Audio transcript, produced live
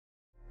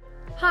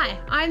Hi,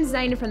 I'm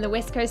Zaina from the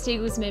West Coast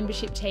Eagles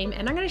membership team,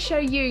 and I'm going to show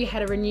you how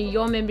to renew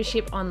your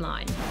membership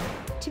online.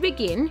 To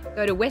begin,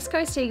 go to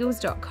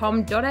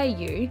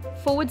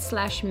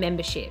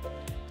westcoasteagles.com.au/membership.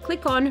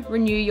 Click on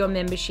Renew Your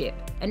Membership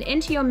and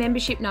enter your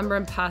membership number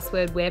and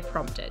password where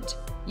prompted.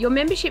 Your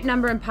membership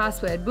number and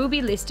password will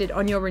be listed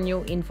on your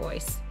renewal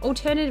invoice.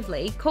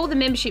 Alternatively, call the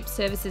Membership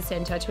Services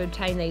Centre to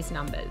obtain these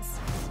numbers.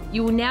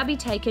 You will now be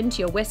taken to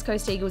your West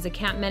Coast Eagles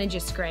account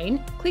manager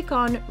screen. Click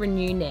on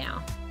Renew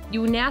Now. You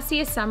will now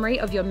see a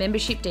summary of your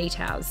membership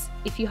details.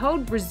 If you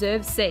hold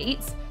reserved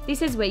seats,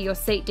 this is where your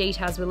seat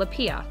details will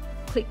appear.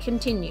 Click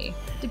Continue.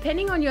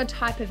 Depending on your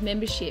type of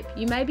membership,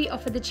 you may be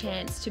offered the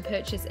chance to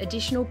purchase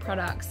additional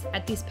products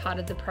at this part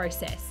of the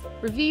process.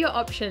 Review your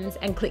options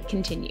and click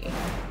Continue.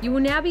 You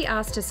will now be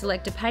asked to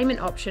select a payment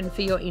option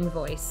for your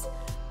invoice.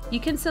 You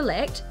can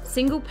select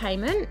Single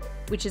Payment,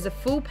 which is a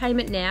full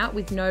payment now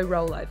with no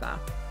rollover.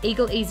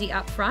 Eagle Easy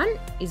Upfront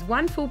is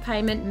one full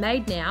payment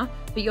made now,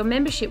 but your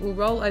membership will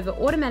roll over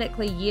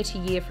automatically year to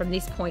year from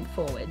this point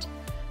forward.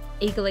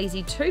 Eagle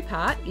Easy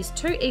Two-Part is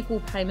 2 equal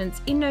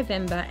payments in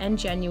November and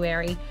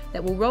January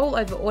that will roll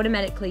over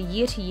automatically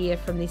year to year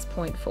from this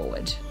point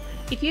forward.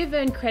 If you've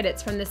earned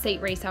credits from the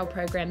seat resale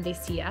program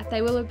this year,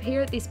 they will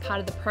appear at this part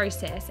of the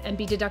process and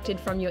be deducted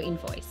from your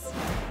invoice.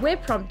 Where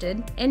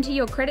prompted, enter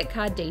your credit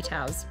card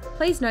details.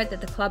 Please note that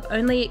the club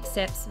only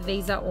accepts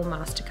Visa or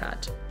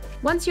MasterCard.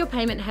 Once your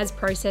payment has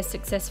processed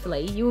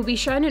successfully, you will be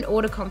shown an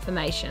order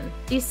confirmation.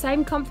 This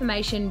same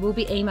confirmation will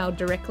be emailed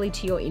directly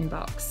to your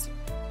inbox.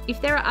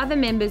 If there are other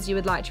members you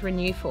would like to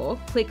renew for,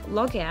 click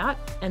Log Out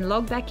and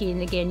log back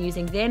in again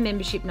using their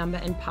membership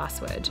number and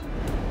password.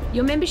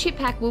 Your membership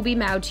pack will be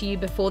mailed to you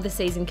before the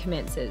season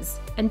commences.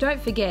 And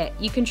don't forget,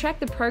 you can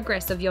track the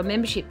progress of your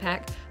membership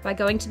pack by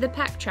going to the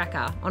pack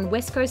tracker on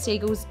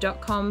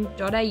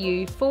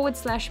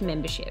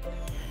westcoasteagles.com.au/membership.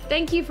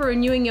 Thank you for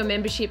renewing your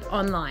membership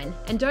online.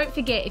 And don't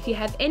forget, if you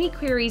have any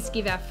queries,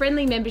 give our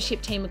friendly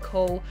membership team a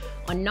call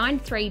on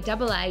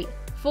 9388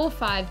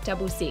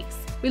 4566.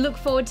 We look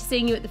forward to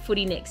seeing you at the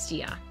footy next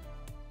year.